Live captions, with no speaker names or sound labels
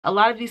A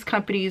lot of these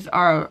companies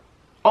are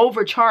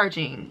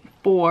overcharging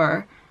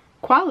for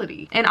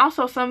quality, and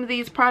also some of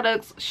these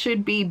products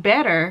should be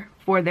better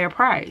for their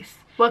price.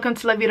 Welcome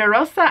to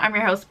LaVidaRosa. I'm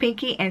your host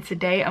Pinky, and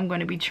today I'm going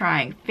to be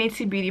trying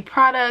Fenty beauty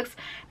products,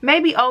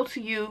 maybe old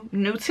to you,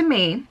 new to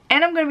me,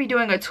 and I'm going to be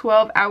doing a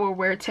 12-hour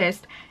wear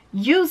test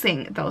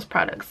using those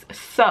products.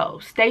 So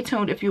stay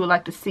tuned if you would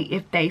like to see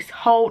if they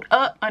hold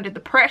up under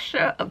the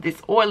pressure of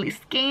this oily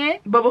skin.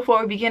 But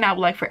before we begin, I would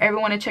like for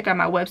everyone to check out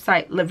my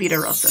website,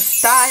 LaVidaRosa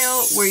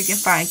Style, where you can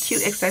find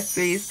cute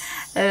accessories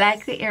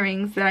like the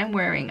earrings that I'm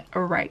wearing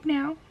right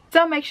now.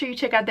 So make sure you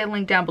check out that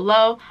link down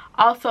below.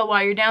 Also,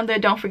 while you're down there,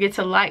 don't forget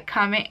to like,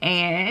 comment,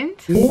 and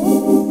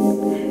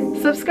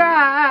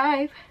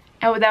subscribe.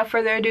 And without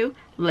further ado,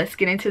 let's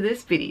get into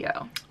this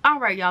video.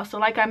 Alright y'all, so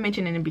like I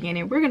mentioned in the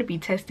beginning, we're going to be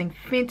testing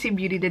Fenty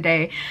Beauty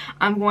today.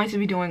 I'm going to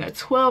be doing a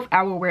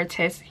 12-hour wear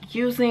test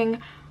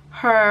using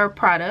her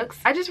products.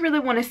 I just really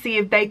want to see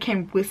if they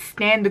can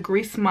withstand the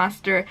grease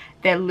monster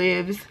that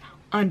lives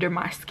under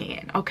my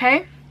skin,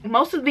 okay?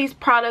 Most of these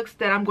products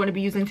that I'm going to be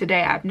using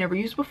today I've never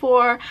used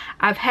before.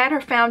 I've had her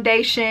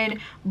foundation,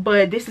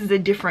 but this is a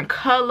different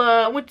color.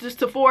 I went to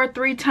Sephora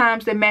 3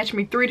 times. They matched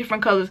me 3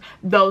 different colors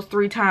those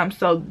 3 times.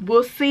 So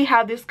we'll see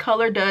how this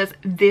color does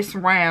this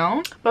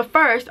round. But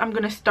first, I'm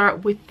going to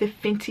start with the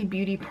Fenty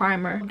Beauty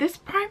Primer. This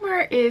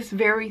primer is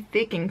very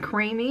thick and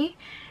creamy,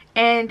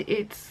 and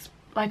it's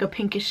like a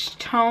pinkish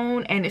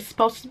tone, and it's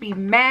supposed to be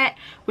matte,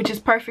 which is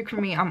perfect for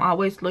me. I'm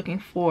always looking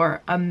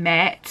for a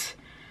matte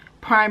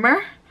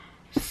primer.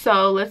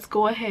 So let's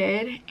go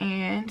ahead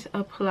and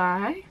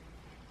apply.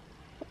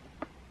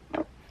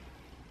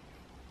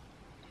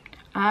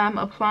 I'm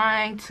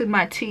applying to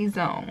my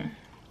T-zone.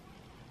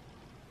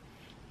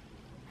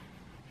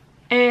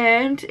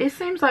 And it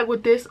seems like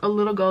with this, a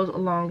little goes a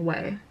long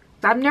way.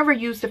 I've never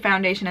used the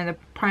foundation and the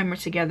primer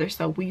together,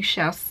 so we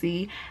shall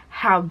see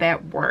how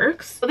that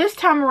works. So this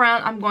time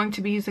around, I'm going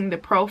to be using the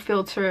Pro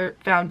Filter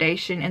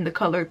foundation in the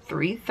color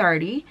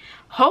 330.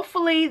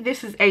 Hopefully,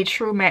 this is a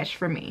true match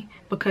for me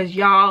because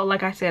y'all,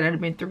 like I said, I've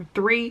been through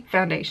 3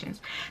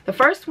 foundations. The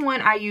first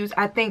one I used,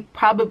 I think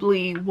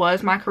probably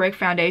was my correct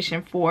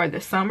foundation for the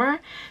summer.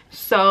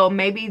 So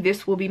maybe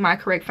this will be my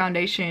correct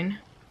foundation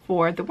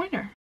for the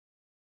winter.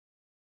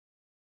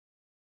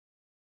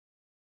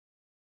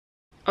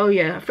 Oh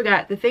yeah, I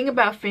forgot. The thing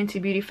about Fenty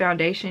Beauty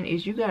foundation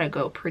is you gotta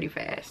go pretty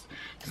fast.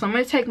 So I'm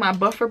gonna take my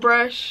buffer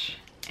brush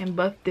and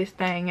buff this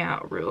thing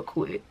out real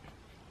quick.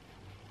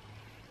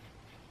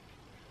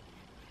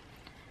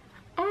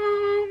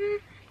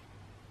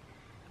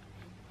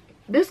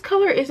 This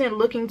color isn't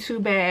looking too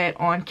bad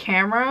on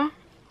camera,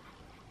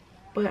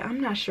 but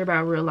I'm not sure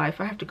about real life.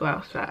 I have to go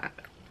outside.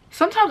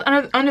 Sometimes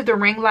under the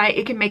ring light,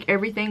 it can make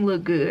everything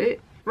look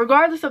good.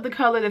 Regardless of the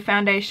color, the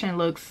foundation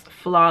looks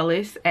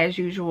flawless as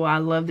usual. I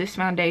love this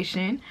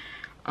foundation.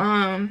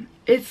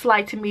 It's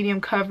light to medium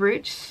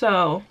coverage,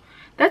 so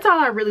that's all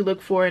I really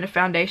look for in a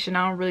foundation.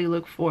 I don't really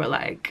look for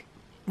like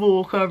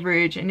full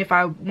coverage, and if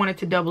I wanted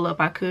to double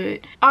up, I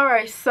could.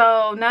 Alright,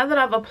 so now that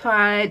I've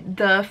applied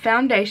the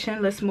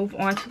foundation, let's move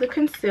on to the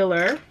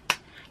concealer.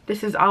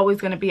 This is always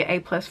going to be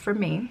an A+ for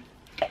me.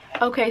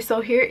 Okay,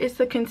 so here is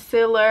the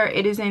concealer.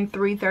 It is in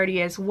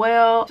 330 as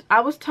well.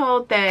 I was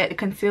told that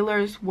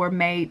concealers were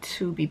made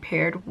to be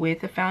paired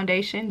with a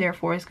foundation,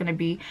 therefore it's going to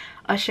be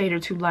a shade or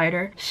 2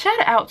 lighter. Shout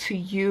out to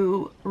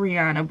you,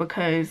 Rihanna,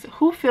 because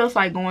who feels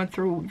like going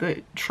through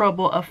the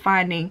trouble of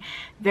finding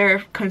their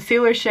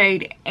concealer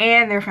shade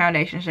and their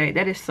foundation shade?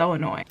 That is so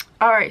annoying.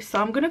 Alright, so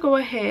I'm going to go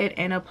ahead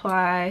and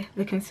apply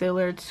the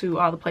concealer to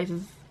all the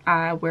places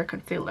I wear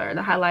concealer,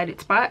 the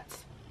highlighted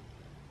spots.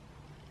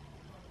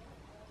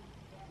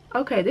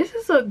 Okay, this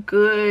is a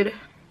good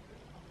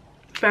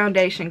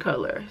foundation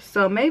color,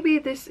 so maybe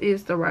this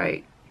is the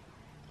right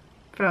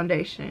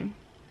foundation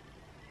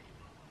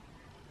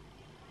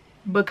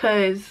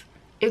because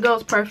it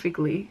goes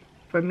perfectly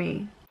for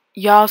me.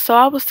 Y'all, so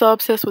I was so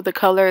obsessed with the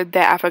color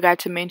that I forgot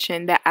to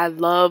mention that I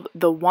love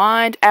the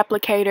wand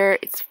applicator.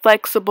 It's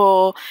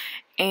flexible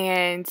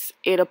and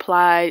it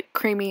applied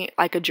creamy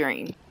like a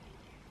dream.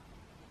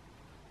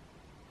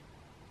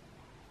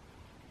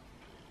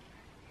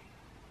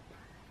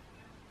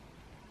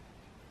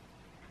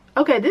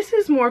 Okay, this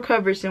is more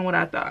coverage than what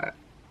I thought.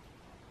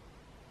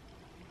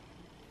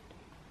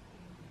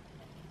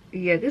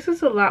 Yeah, this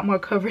is a lot more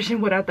coverage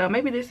than what I thought.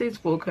 Maybe this is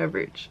full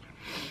coverage.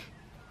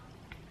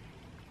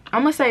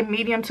 I'm gonna say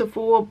medium to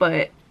full,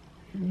 but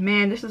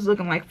man, this is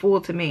looking like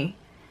full to me.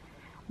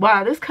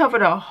 Wow, this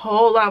covered a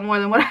whole lot more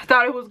than what I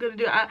thought it was gonna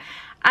do. I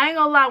ain't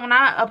gonna lie, when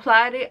I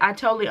applied it, I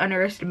totally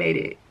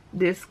underestimated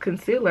this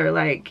concealer.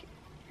 Like,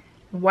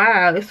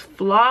 wow, it's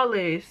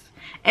flawless.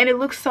 And it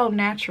looks so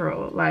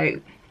natural,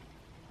 like.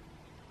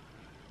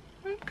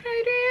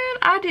 Okay then,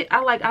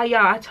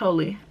 I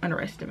totally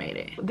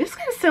underestimated. This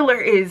concealer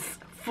is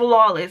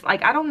flawless.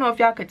 Like, I don't know if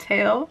y'all could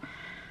tell,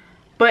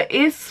 but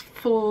it's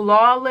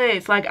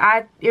flawless. Like,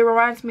 it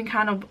reminds me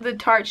kind of the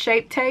Tarte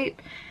Shape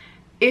Tape.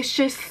 It's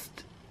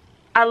just,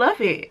 I love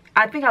it.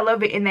 I think I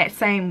love it in that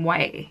same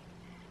way.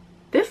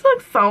 This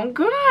looks so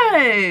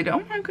good.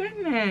 Oh my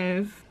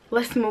goodness.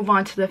 let's move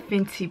on to the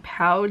Fenty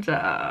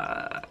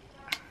powder.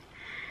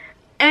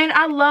 And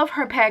I love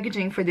her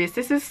packaging for this.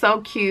 This is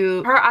so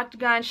cute. Her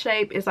octagon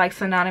shape is like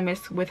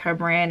synonymous with her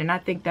brand, and I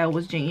think that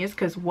was genius,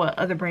 because what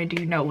other brand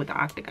do you know with the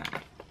octagon?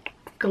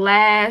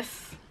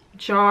 Glass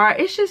jar.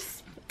 It's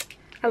just,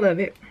 I love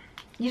it.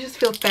 You just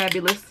feel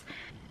fabulous.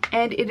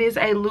 And it is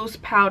a loose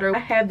powder. I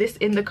have this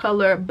in the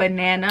color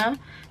banana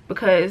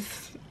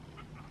because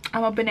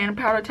I'm a banana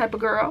powder type of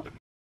girl.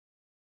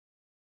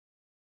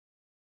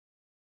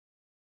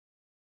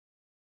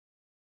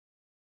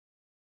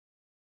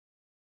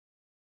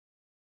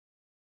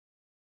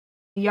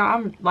 Y'all,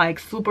 I'm like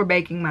super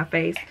baking my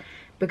face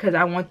because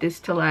I want this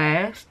to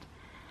last.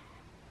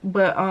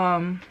 But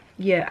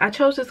yeah, I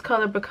chose this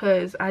color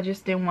because I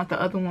just didn't want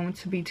the other one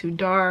to be too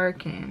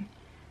dark and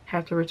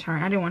have to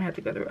return. I didn't want to have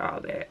to go through all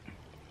that.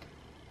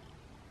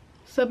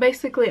 So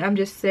basically I'm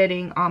just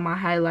setting all my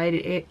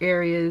highlighted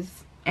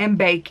areas and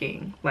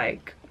baking,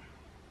 like,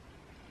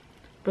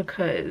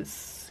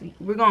 because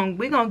we're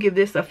gonna give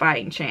this a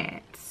fighting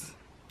chance.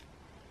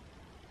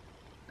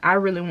 I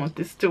really want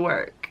this to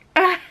work.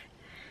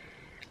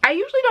 I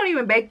usually don't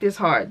even bake this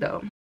hard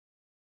though.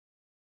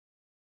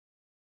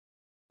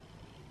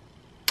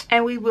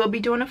 And we will be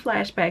doing a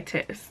flashback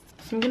test.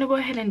 So I'm gonna go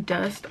ahead and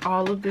dust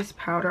all of this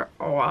powder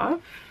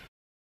off.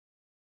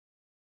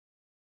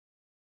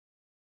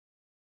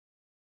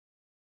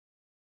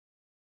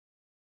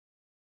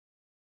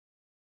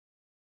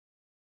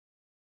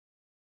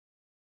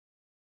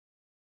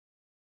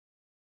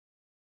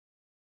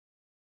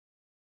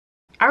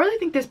 I really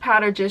think this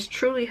powder just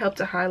truly helped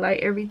to highlight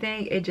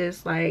everything. It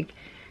just like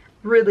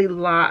really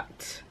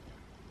locked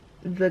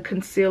the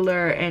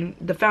concealer, and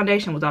the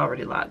foundation was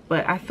already locked,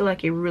 but I feel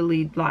like it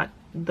really locked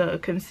the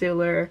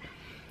concealer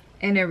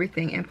and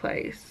everything in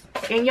place.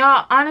 And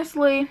y'all,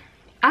 honestly,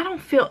 I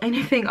don't feel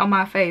anything on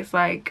my face.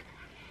 Like,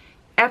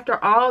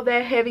 after all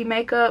that heavy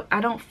makeup, I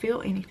don't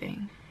feel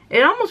anything.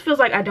 It almost feels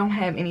like I don't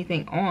have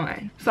anything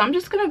on. So I'm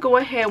just gonna go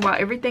ahead, while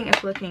everything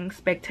is looking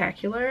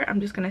spectacular,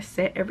 I'm just gonna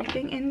set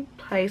everything in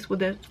place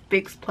with a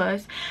Fix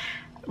Plus.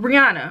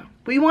 Rihanna,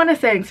 we want a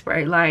setting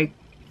spray. Like,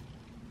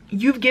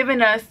 you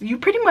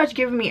pretty much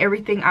given me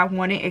everything I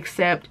wanted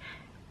except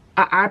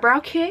an eyebrow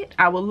kit.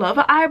 I would love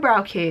an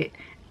eyebrow kit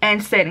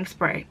and setting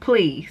spray,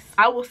 please.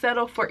 I will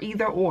settle for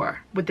either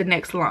or with the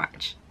next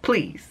launch,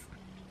 please.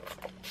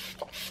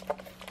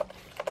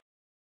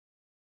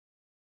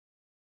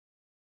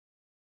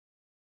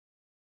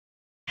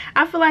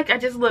 I feel like I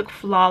just look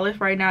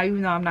flawless right now,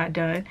 even though I'm not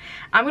done.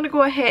 I'm gonna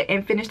go ahead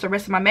and finish the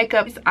rest of my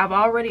makeup. I've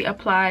already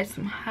applied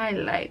some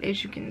highlight,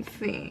 as you can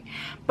see,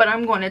 but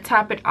I'm going to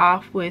top it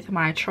off with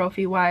my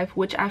Trophy Wife,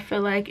 which I feel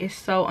like is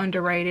so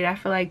underrated. I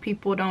feel like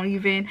people don't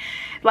even,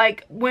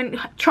 like, when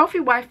Trophy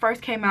Wife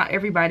first came out,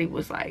 everybody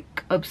was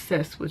like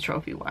obsessed with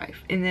Trophy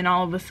Wife, and then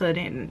all of a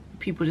sudden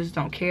people just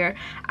don't care.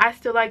 I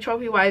still like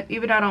Trophy Wife,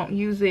 even though I don't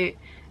use it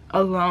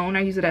alone.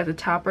 I use it as a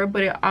topper,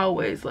 but it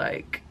always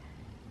like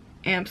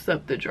amps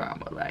up the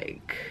drama,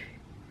 like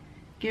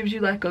gives you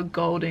like a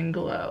golden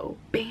glow.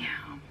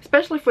 Bam.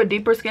 Especially for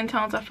deeper skin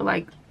tones, I feel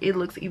like it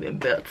looks even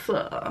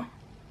better.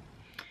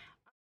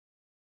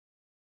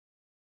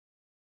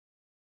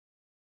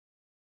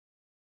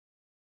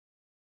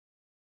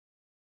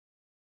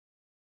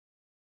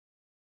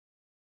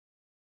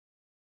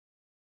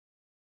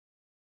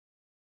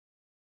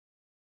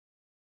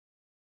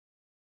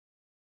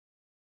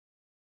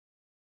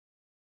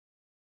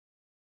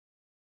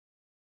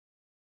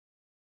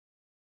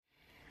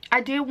 I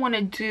did want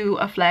to do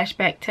a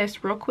flashback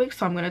test real quick,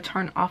 so I'm going to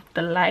turn off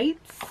the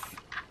lights.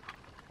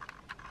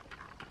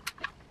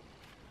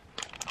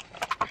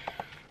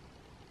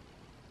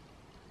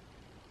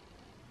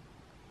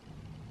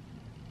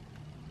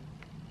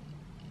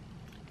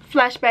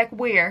 Flashback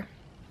where?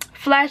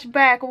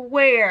 Flashback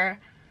where?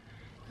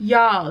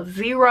 Y'all,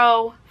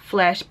 0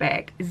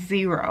 flashback,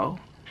 0.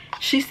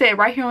 She said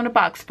right here on the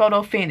box,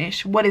 photo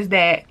finish. What is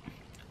that?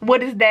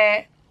 What is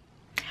that?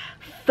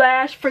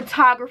 Flash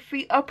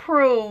photography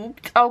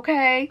approved,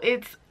 okay?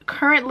 It's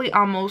currently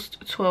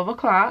almost 12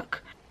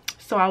 o'clock,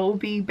 so I will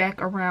be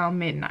back around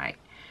midnight.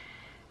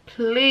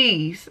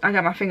 Please, I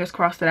got my fingers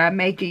crossed that I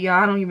make it,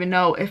 y'all. I don't even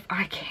know if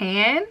I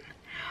can,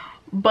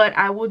 but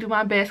I will do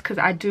my best because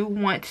I do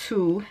want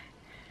to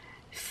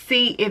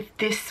see if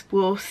this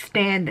will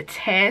stand the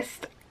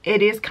test.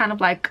 It is kind of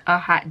like a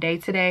hot day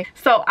today,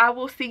 so I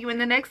will see you in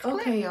the next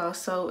clip. Okay, y'all,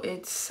 so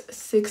it's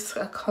 6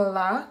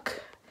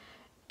 o'clock.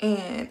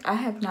 And I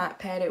have not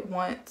patted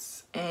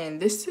once,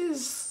 and this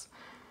is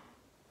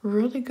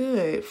really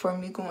good for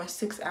me going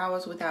 6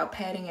 hours without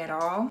patting at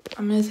all.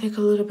 I'm gonna take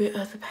a little bit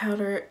of the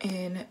powder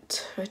and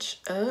touch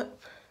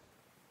up.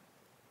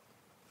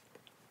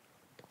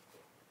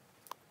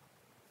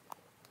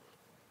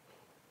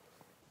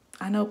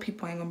 I know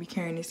people ain't gonna be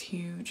carrying this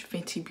huge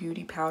Fenty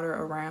Beauty powder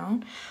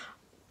around,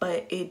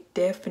 but it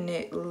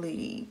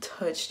definitely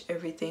touched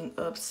everything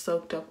up,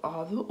 soaked up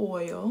all the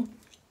oil.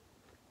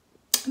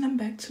 And I'm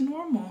back to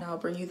normal. I'll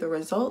bring you the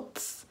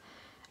results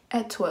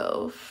at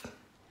 12.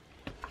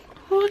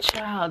 Oh,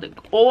 child, the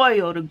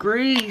oil, the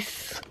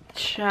grease,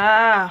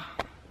 child.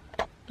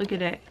 Look at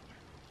that.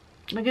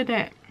 Look at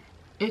that.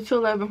 It's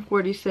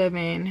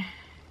 11:47.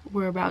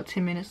 We're about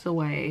 10 minutes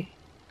away.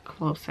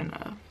 Close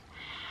enough.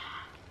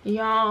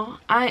 Y'all,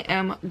 I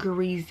am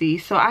greasy.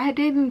 So I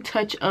didn't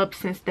touch up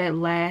since that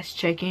last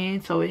check-in.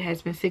 So it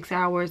has been 6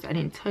 hours. I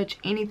didn't touch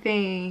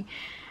anything.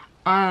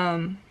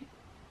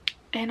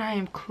 And I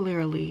am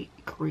clearly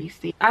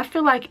greasy. I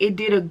feel like it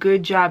did a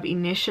good job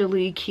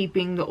initially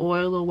keeping the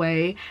oil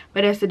away,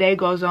 but as the day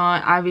goes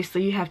on,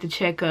 obviously you have to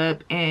check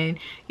up, and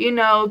you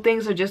know,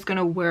 things are just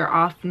gonna wear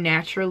off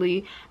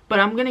naturally. But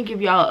I'm gonna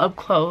give y'all up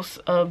close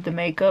of the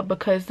makeup,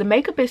 because the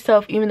makeup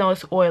itself, even though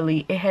it's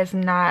oily, it has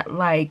not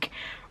like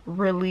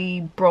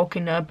really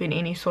broken up in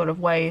any sort of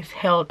way. It's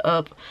held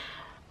up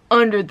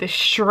under the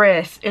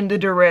stress and the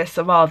duress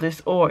of all this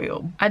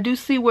oil. I do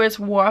see where it's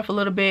wore off a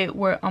little bit,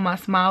 where on my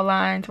smile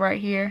lines right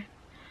here,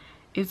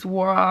 it's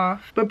wore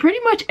off. But pretty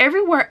much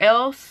everywhere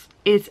else,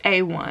 it's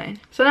A1.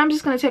 So now I'm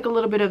just gonna take a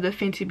little bit of the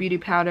Fenty Beauty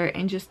powder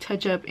and just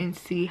touch up and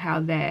see how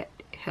that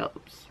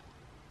helps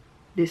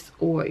this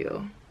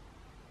oil.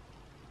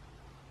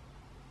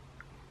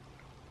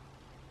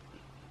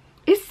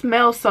 It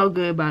smells so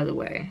good, by the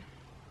way.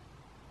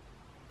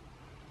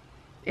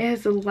 It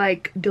has a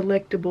like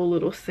delectable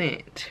little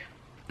scent.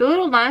 The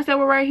little lines that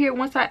were right here,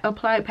 once I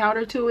applied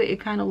powder to it, it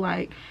kind of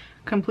like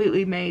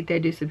completely made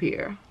that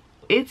disappear.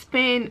 It's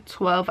been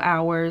 12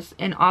 hours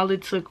and all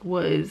it took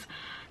was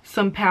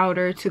some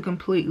powder to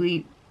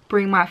completely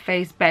bring my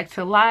face back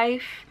to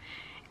life,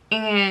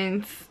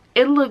 and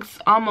it looks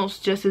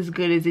almost just as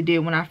good as it did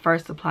when I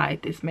first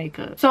applied this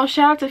makeup. So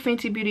shout out to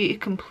Fenty Beauty. It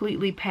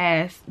completely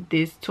passed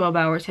this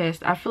 12-hour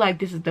test. I feel like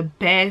this is the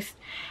best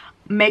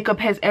makeup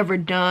has ever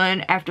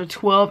done after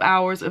 12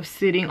 hours of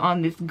sitting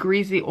on this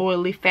greasy,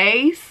 oily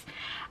face.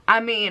 I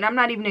mean, I'm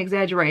not even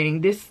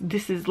exaggerating. This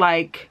is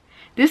like,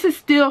 this is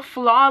still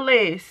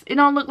flawless. It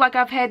don't look like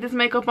I've had this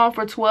makeup on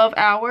for 12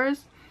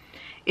 hours.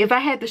 If I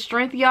had the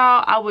strength,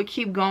 y'all, I would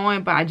keep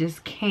going, but I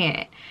just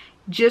can't.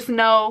 Just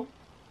know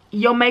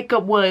your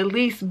makeup will at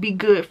least be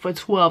good for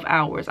 12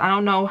 hours. I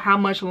don't know how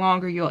much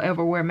longer you'll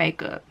ever wear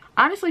makeup.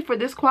 Honestly, for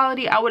this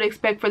quality, I would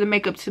expect for the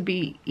makeup to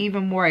be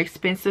even more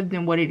expensive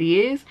than what it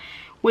is,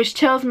 which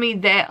tells me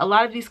that a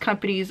lot of these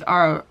companies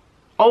are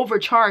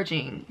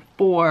overcharging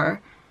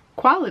for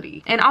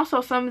quality. And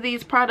also, some of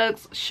these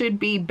products should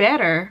be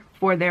better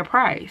for their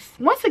price.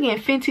 Once again,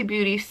 Fenty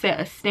Beauty set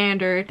a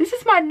standard. This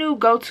is my new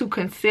go-to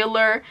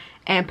concealer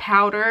and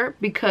powder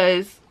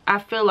because I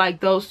feel like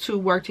those two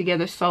work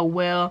together so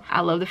well.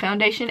 I love the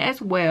foundation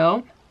as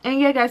well. And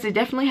yeah, guys, it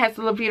definitely has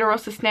the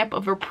LaVidaRosa stamp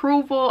of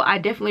approval. I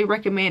definitely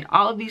recommend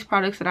all of these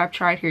products that I've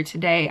tried here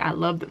today. I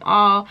love them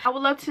all. I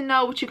would love to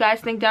know what you guys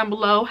think down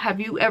below. Have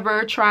you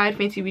ever tried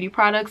Fenty Beauty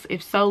products?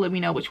 If so, let me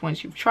know which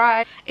ones you've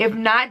tried. If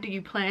not, do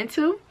you plan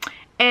to?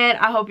 And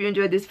I hope you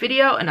enjoyed this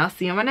video, and I'll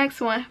see you in my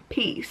next one.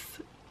 Peace.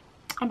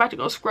 I'm about to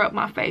go scrub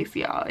my face,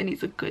 y'all. It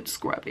needs a good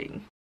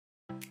scrubbing.